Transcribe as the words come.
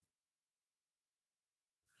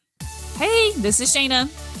Hey, this is Shanea.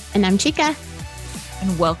 And I'm Chika.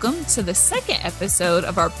 And welcome to the second episode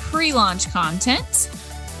of our pre-launch content.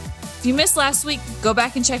 If you missed last week, go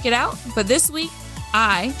back and check it out. But this week,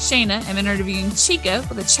 I, Shanea, am interviewing Chika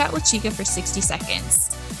with a chat with Chika for 60 seconds.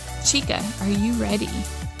 Chika, are you ready?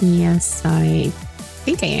 Yes, I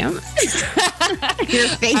think I am. Your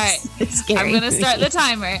face right. is scary. I'm going to start the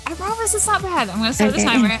timer. I promise it's not bad. I'm going to start the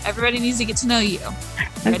timer. Everybody needs to get to know you.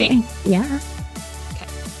 Ready? Okay. Yeah. Okay.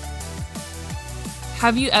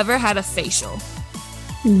 Have you ever had a facial?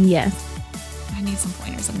 Yes. I need some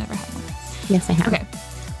pointers. I've never had one. Yes, I have. Okay.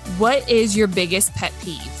 What is your biggest pet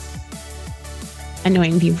peeve?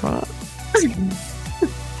 Annoying people.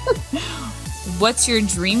 What's your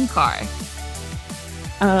dream car?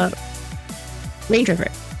 Range Rover.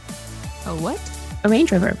 A what? A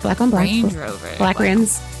Range Rover. Black on black. Range Rover. Black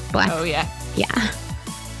rims. Black. Oh, yeah. Yeah.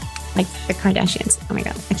 Like the Kardashians. Oh my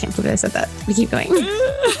God. I can't believe I said that. We keep going.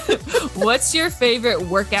 What's your favorite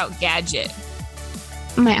workout gadget?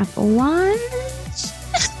 My Apple Watch.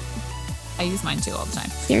 I use mine too all the time.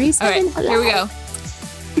 Series 7. All right, here we go.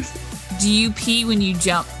 Do you pee when you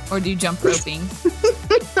jump or do you jump roping?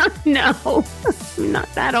 No. I'm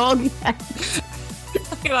not that old yet.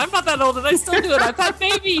 Okay, I'm not that old and I still do it. I've had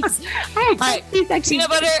babies. All right. Actually Peanut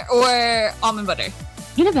butter or almond butter?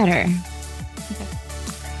 Peanut butter. Okay.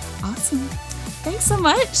 Awesome. Thanks so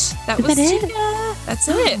much. That was Chika. That's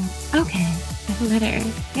it. Okay. Peanut butter.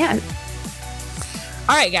 Yeah.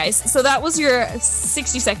 All right, guys. So that was your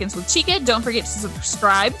 60 seconds with Chika. Don't forget to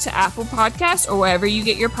subscribe to Apple Podcasts or wherever you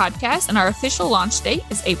get your podcast. And our official launch date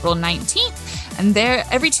is April 19th. And there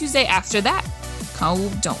every Tuesday after that.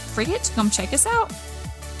 Don't forget to come check us out.